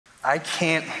I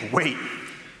can't wait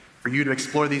for you to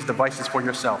explore these devices for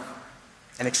yourself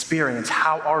and experience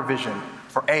how our vision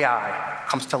for AI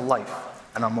comes to life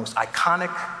in our most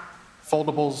iconic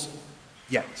foldables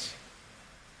yet.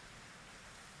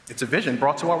 It's a vision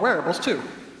brought to our wearables, too.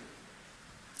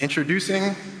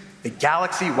 Introducing the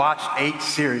Galaxy Watch 8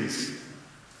 series.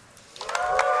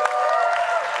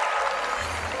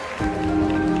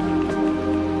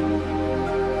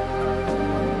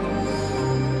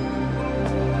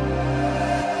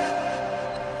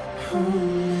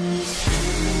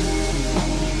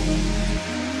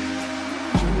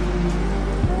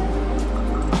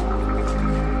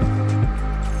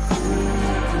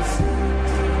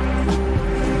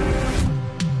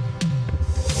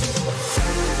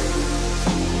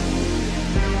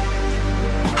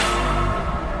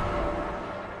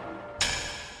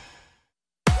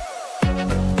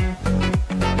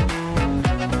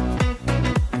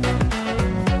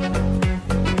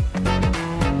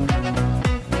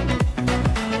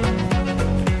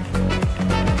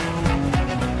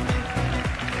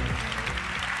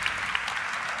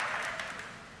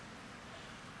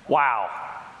 Wow,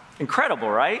 incredible,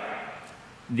 right?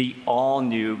 The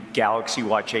all-new Galaxy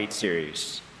Watch 8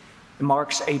 series. It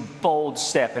marks a bold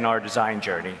step in our design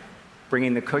journey,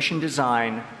 bringing the cushion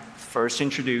design first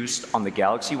introduced on the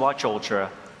Galaxy Watch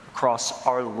Ultra across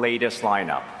our latest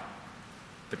lineup.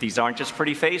 But these aren't just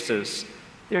pretty faces,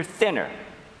 they're thinner,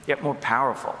 yet more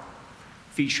powerful,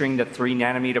 featuring the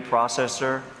 3nm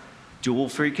processor,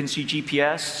 dual-frequency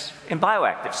GPS, and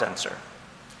bioactive sensor.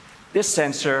 This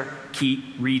sensor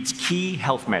reads key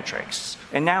health metrics,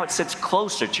 and now it sits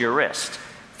closer to your wrist,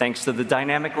 thanks to the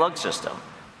dynamic lug system,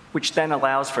 which then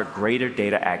allows for greater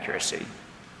data accuracy,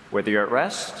 whether you're at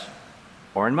rest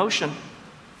or in motion.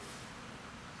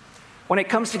 When it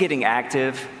comes to getting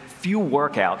active, few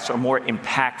workouts are more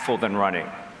impactful than running.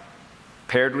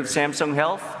 Paired with Samsung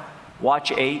Health,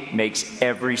 Watch 8 makes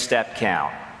every step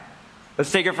count.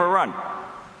 Let's take it for a run.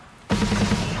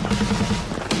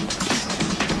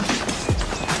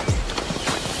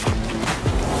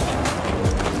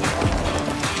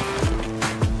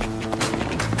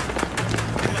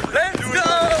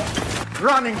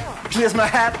 Running, here's my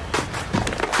hat.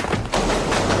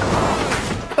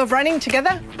 But running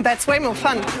together, that's way more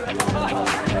fun. That's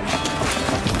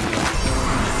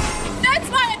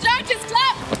why I joined his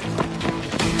club!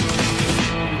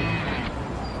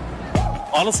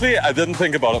 Honestly, I didn't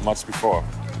think about it much before.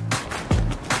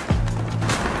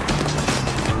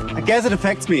 I guess it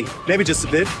affects me, maybe just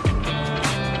a bit.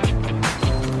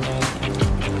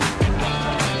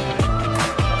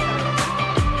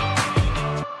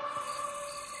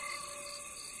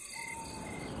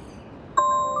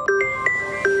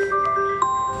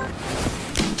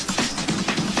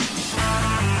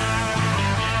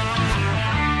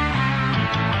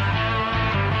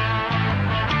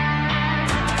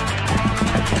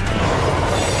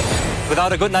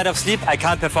 Without a good night of sleep, I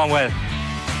can't perform well.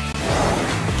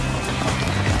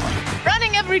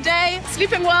 Running every day,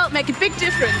 sleeping well, make a big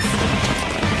difference.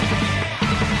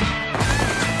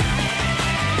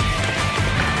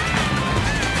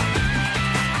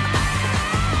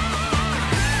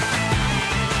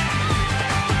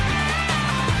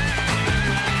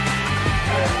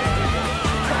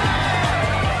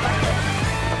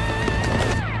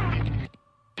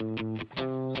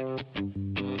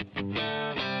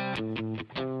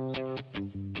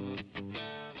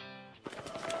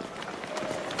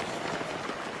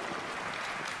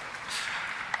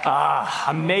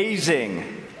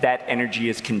 Amazing. That energy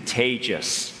is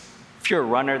contagious. If you're a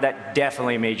runner, that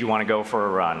definitely made you want to go for a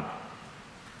run.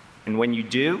 And when you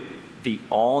do, the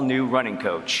all-new running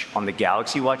coach on the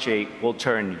Galaxy Watch 8 will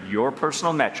turn your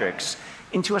personal metrics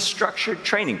into a structured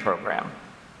training program.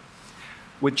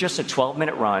 With just a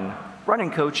 12-minute run,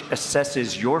 Running Coach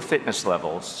assesses your fitness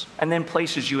levels and then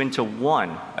places you into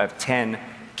one of 10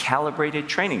 calibrated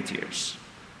training tiers.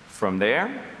 From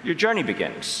there, your journey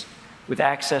begins, with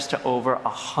access to over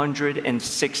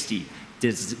 160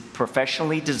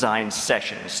 professionally designed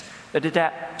sessions that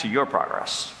adapt to your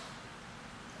progress.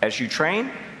 As you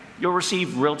train, you'll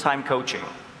receive real-time coaching.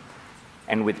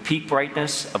 And with peak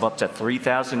brightness of up to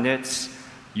 3,000 nits,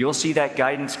 you'll see that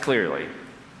guidance clearly,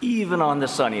 even on the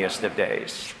sunniest of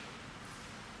days.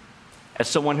 As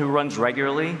someone who runs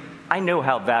regularly, I know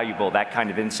how valuable that kind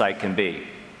of insight can be.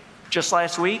 Just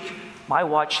last week, my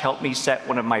watch helped me set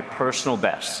one of my personal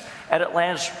bests at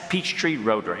Atlanta's Peachtree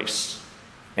Road Race.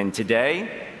 And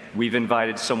today, we've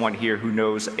invited someone here who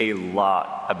knows a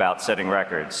lot about setting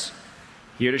records.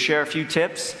 Here to share a few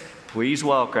tips, please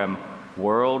welcome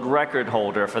world record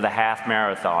holder for the half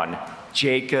marathon,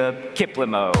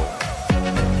 Kiplimo.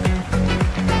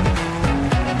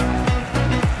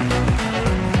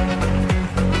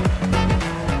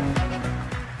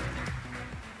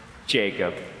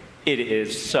 Jacob, it is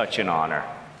such an honor.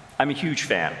 I'm a huge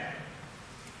fan.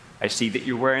 I see that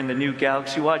you're wearing the new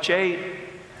Galaxy Watch 8.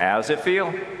 How's it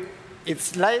feel?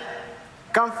 It's light,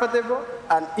 comfortable,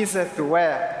 and easy to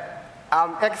wear.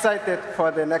 I'm excited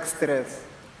for the next race.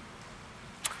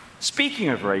 Speaking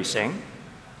of racing,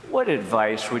 what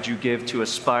advice would you give to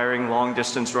aspiring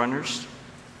long-distance runners?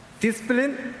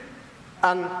 Discipline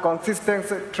and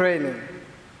consistency training.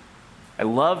 I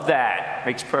love that.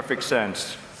 Makes perfect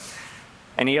sense.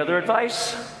 Any other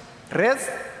advice?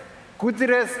 Rest. Good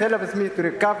rest helps me to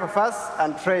recover fast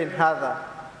and train harder.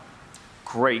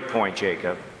 Great point,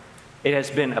 Jacob. It has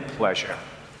been a pleasure.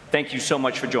 Thank you so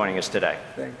much for joining us today.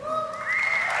 Thank you.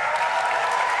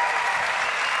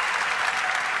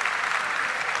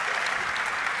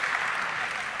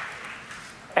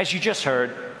 As you just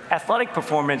heard, athletic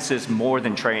performance is more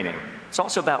than training. It's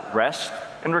also about rest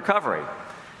and recovery.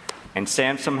 And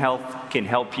Samsung Health can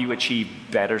help you achieve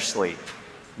better sleep,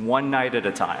 one night at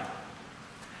a time.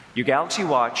 Your Galaxy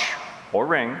Watch or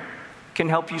Ring can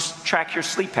help you track your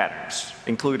sleep patterns,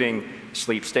 including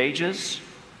sleep stages,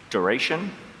 duration,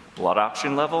 blood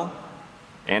oxygen level,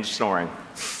 and snoring.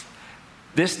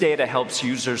 This data helps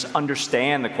users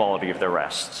understand the quality of their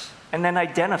rest and then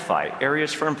identify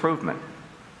areas for improvement.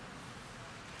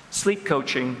 Sleep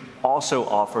coaching also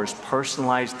offers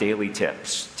personalized daily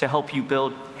tips to help you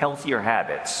build healthier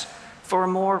habits for a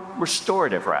more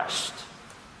restorative rest.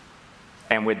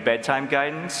 And with bedtime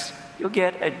guidance, you'll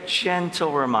get a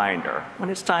gentle reminder when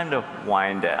it's time to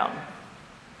wind down.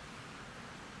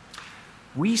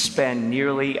 We spend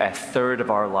nearly a third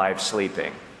of our lives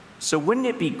sleeping, so wouldn't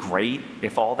it be great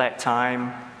if all that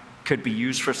time could be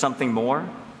used for something more?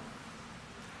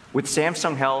 With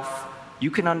Samsung Health,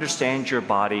 you can understand your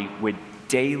body with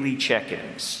daily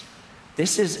check-ins.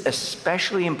 This is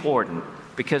especially important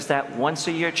because that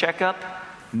once-a-year checkup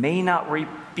may not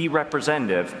be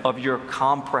representative of your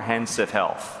comprehensive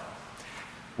health.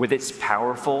 With its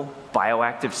powerful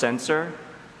bioactive sensor,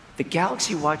 the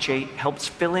Galaxy Watch 8 helps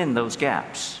fill in those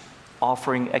gaps,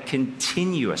 offering a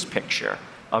continuous picture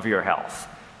of your health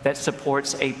that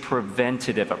supports a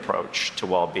preventative approach to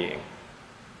well-being.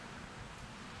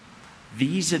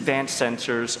 These advanced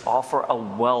sensors offer a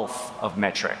wealth of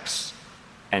metrics.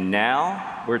 And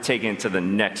now we're taking it to the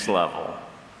next level.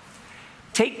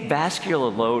 Take vascular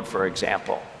load, for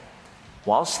example.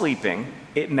 While sleeping,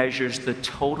 it measures the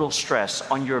total stress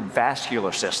on your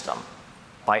vascular system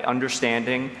by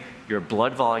understanding your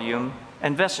blood volume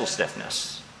and vessel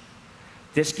stiffness.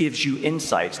 This gives you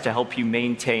insights to help you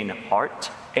maintain heart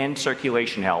and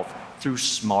circulation health through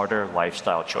smarter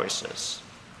lifestyle choices.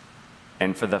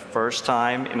 And for the first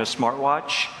time in a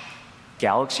smartwatch,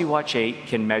 Galaxy Watch 8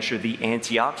 can measure the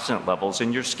antioxidant levels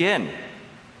in your skin.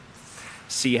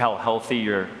 See how healthy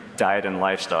your diet and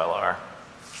lifestyle are.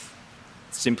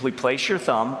 Simply place your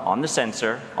thumb on the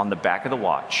sensor on the back of the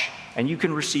watch, and you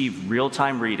can receive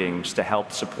real-time readings to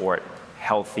help support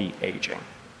healthy aging.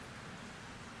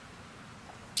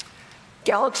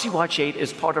 Galaxy Watch 8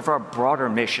 is part of our broader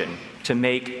mission to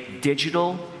make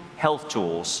digital health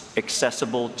tools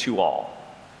accessible to all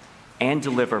and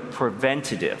deliver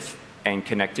preventative and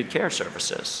connected care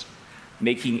services,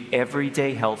 making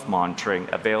everyday health monitoring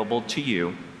available to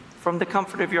you from the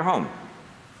comfort of your home.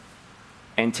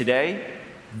 And today,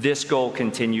 this goal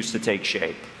continues to take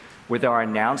shape with our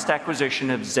announced acquisition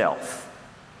of Xealth,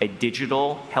 a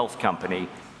digital health company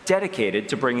dedicated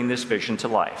to bringing this vision to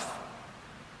life.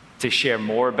 To share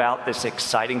more about this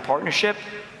exciting partnership,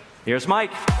 here's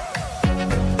Mike.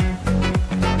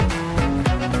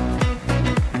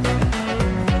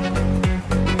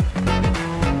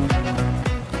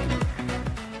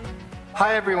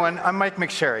 Hi, everyone. I'm Mike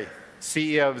McSherry,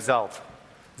 CEO of Xealth.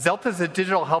 Xealth is a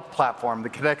digital health platform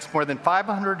that connects more than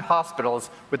 500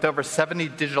 hospitals with over 70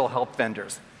 digital health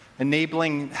vendors,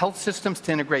 enabling health systems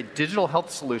to integrate digital health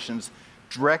solutions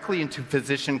directly into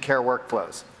physician care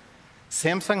workflows.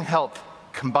 Samsung Health,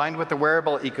 combined with the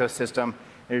wearable ecosystem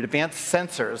and advanced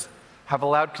sensors, have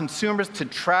allowed consumers to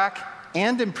track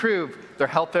and improve their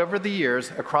health over the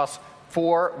years across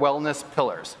 4 wellness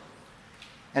pillars.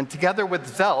 And together with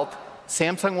Xealth,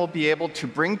 Samsung will be able to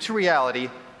bring to reality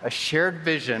a shared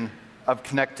vision of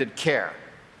connected care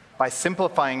by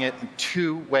simplifying it in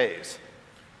 2 ways.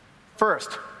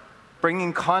 First,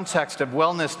 bringing context of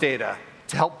wellness data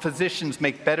to help physicians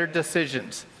make better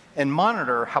decisions and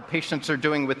monitor how patients are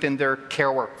doing within their care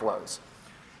workflows.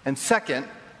 And second,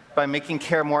 by making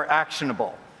care more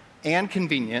actionable and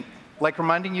convenient, like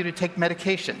reminding you to take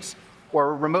medications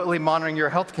or remotely monitoring your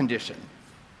health condition.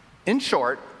 In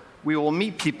short, we will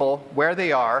meet people where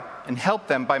they are and help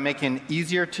them by making it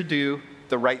easier to do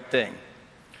the right thing.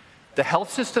 The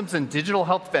health systems and digital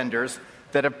health vendors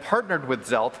that have partnered with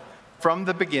Xealth from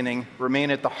the beginning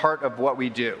remain at the heart of what we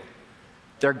do.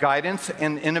 Their guidance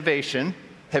and innovation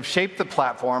have shaped the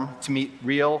platform to meet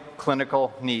real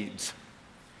clinical needs.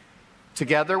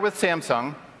 Together with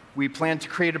Samsung, we plan to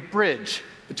create a bridge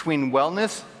between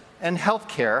wellness and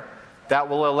healthcare that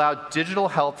will allow digital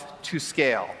health to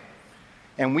scale.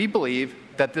 And we believe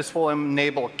that this will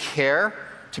enable care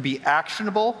to be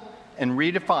actionable and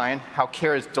redefine how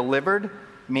care is delivered,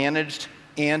 managed,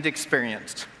 and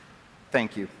experienced.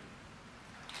 Thank you.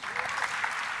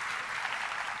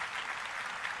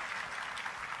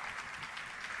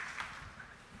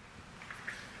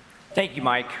 Thank you,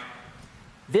 Mike.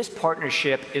 This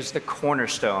partnership is the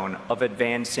cornerstone of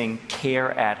advancing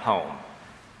care at home.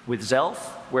 With Xealth,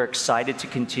 we're excited to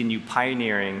continue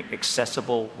pioneering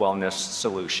accessible wellness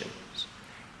solutions.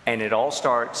 And it all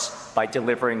starts by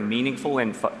delivering meaningful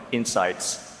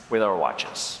insights with our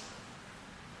watches.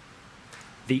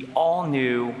 The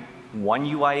all-new One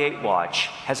UI8 watch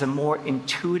has a more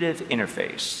intuitive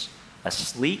interface, a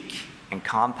sleek and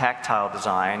compact tile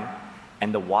design,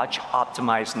 and the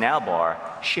watch-optimized Now bar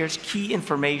shares key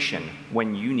information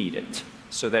when you need it,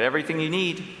 so that everything you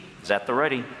need is at the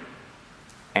ready.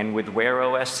 And with Wear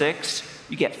OS 6,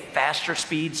 you get faster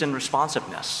speeds and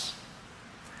responsiveness.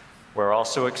 We're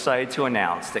also excited to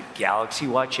announce that Galaxy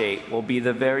Watch 8 will be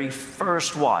the very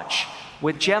first watch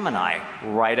with Gemini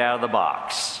right out of the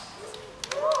box.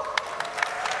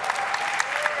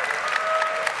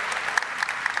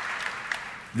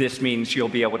 This means you'll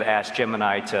be able to ask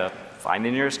Gemini to find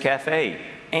the nearest cafe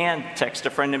and text a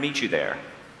friend to meet you there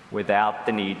without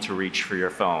the need to reach for your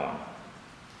phone.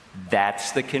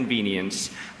 That's the convenience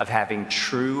of having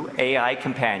true AI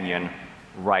companion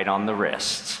right on the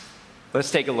wrist. Let's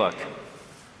take a look.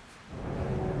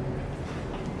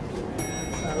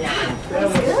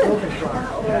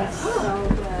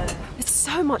 It's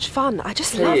so much fun. I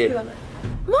just love you.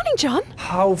 Morning, John.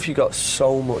 How have you got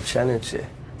so much energy?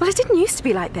 Well, it didn't used to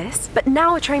be like this, but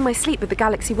now I train my sleep with the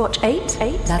Galaxy Watch 8.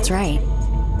 That's right.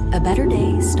 A better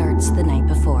day starts the night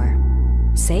before.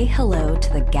 Say hello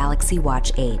to the Galaxy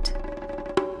Watch 8.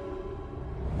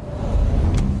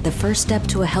 The first step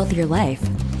to a healthier life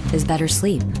is better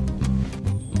sleep.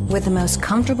 With the most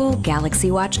comfortable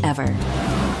Galaxy Watch ever.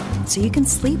 So you can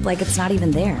sleep like it's not even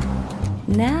there.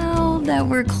 Now that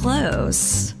we're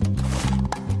close,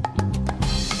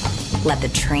 let the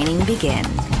training begin.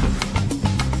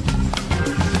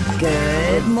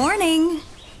 Good morning.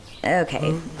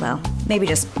 Okay, well, maybe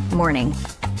just morning.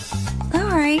 All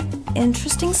right,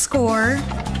 interesting score.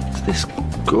 Is this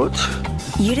good?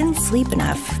 You didn't sleep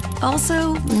enough.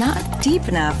 Also, not deep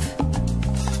enough.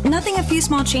 Nothing a few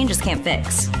small changes can't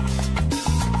fix.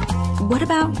 What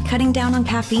about cutting down on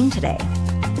caffeine today?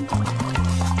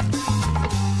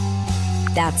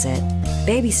 That's it.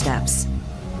 Baby steps.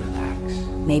 Relax.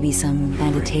 Maybe some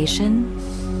meditation.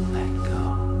 Let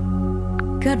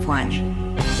go. Good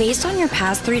one. Based on your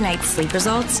past 3 nights' sleep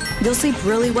results, you'll sleep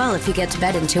really well if you get to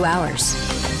bed in 2 hours.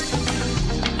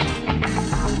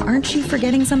 Aren't you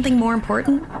forgetting something more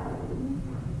important?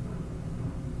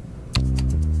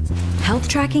 Health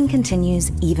tracking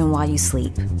continues even while you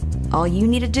sleep. All you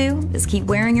need to do is keep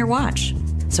wearing your watch.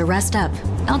 So rest up.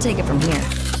 I'll take it from here.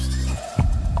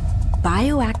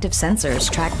 Bioactive sensors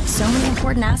track so many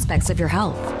important aspects of your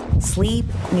health. Sleep,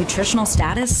 nutritional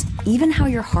status, even how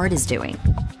your heart is doing.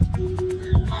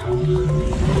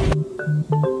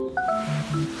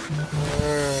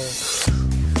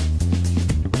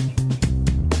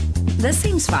 This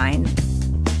seems fine.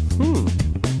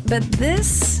 But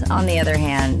this, on the other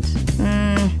hand,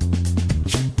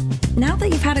 now that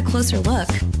you've had a closer look,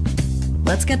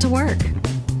 let's get to work.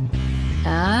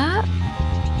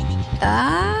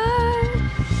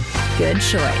 Good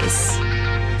choice.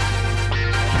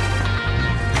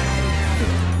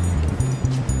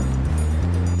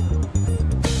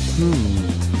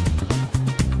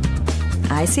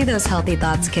 I see those healthy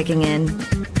thoughts kicking in.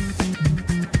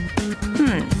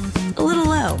 A little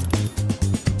low.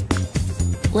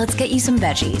 Let's get you some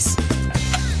veggies.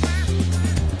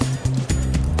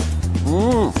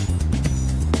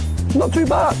 Not too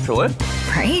bad, actually.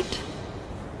 Right?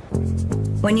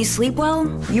 When you sleep well,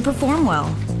 you perform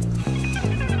well.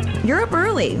 You're up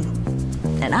early.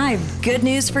 And I have good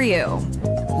news for you.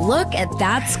 Look at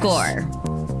that score.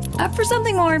 Up for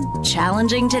something more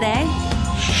challenging today?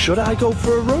 Should I go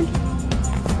for a run?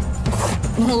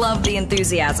 Love the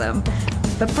enthusiasm.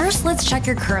 But first, let's check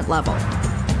your current level.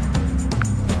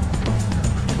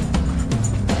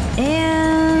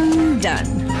 And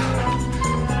done.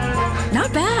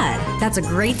 Not bad. That's a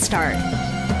great start.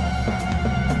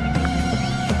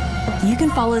 you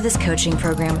can follow this coaching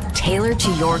program tailored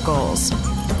to your goals.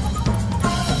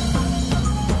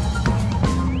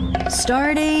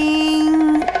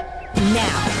 Starting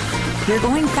now. You're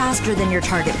going faster than your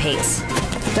target pace.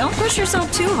 Don't push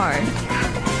yourself too hard.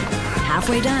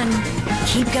 Halfway done.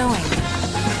 Keep going.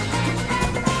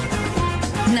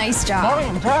 Nice job.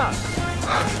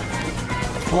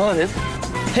 Morning.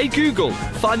 Hey Google,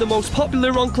 find the most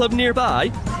popular run club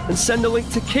nearby and send a link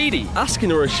to Katie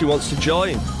asking her if she wants to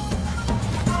join.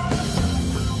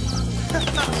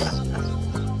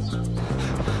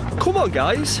 Come on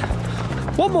guys,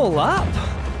 one more lap.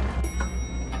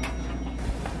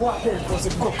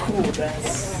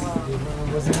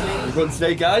 Run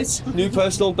today guys, new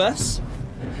personal best.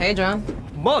 Hey John.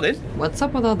 Morning. What's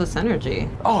up with all this energy?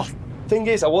 Oh, thing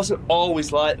is I wasn't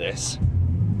always like this.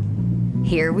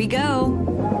 Here we go.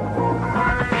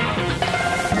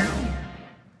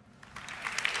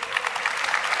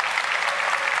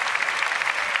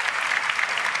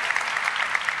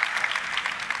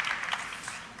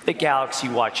 The Galaxy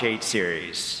Watch 8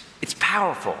 series. It's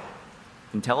powerful,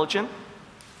 intelligent,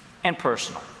 and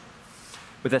personal.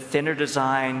 With a thinner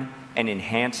design and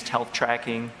enhanced health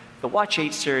tracking, the Watch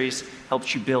 8 series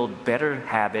helps you build better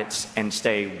habits and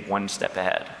stay one step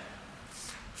ahead.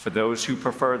 For those who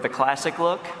prefer the classic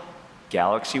look,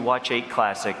 Galaxy Watch 8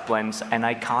 Classic blends an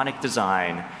iconic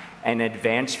design and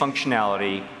advanced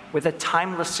functionality with a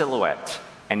timeless silhouette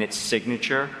and its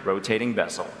signature rotating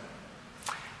bezel.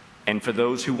 And for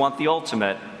those who want the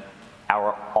ultimate,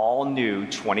 our all-new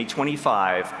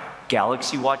 2025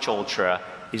 Galaxy Watch Ultra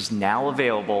is now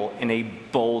available in a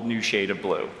bold new shade of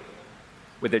blue.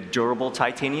 With a durable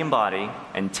titanium body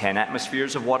and 10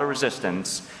 atmospheres of water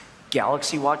resistance,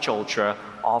 Galaxy Watch Ultra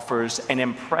offers an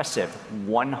impressive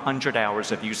 100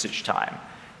 hours of usage time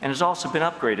and has also been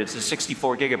upgraded to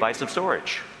 64 gigabytes of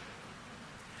storage.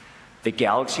 The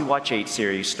Galaxy Watch 8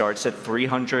 series starts at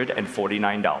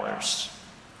 $349.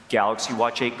 Galaxy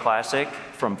Watch 8 Classic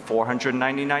from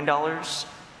 $499,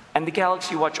 and the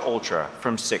Galaxy Watch Ultra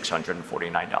from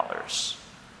 $649.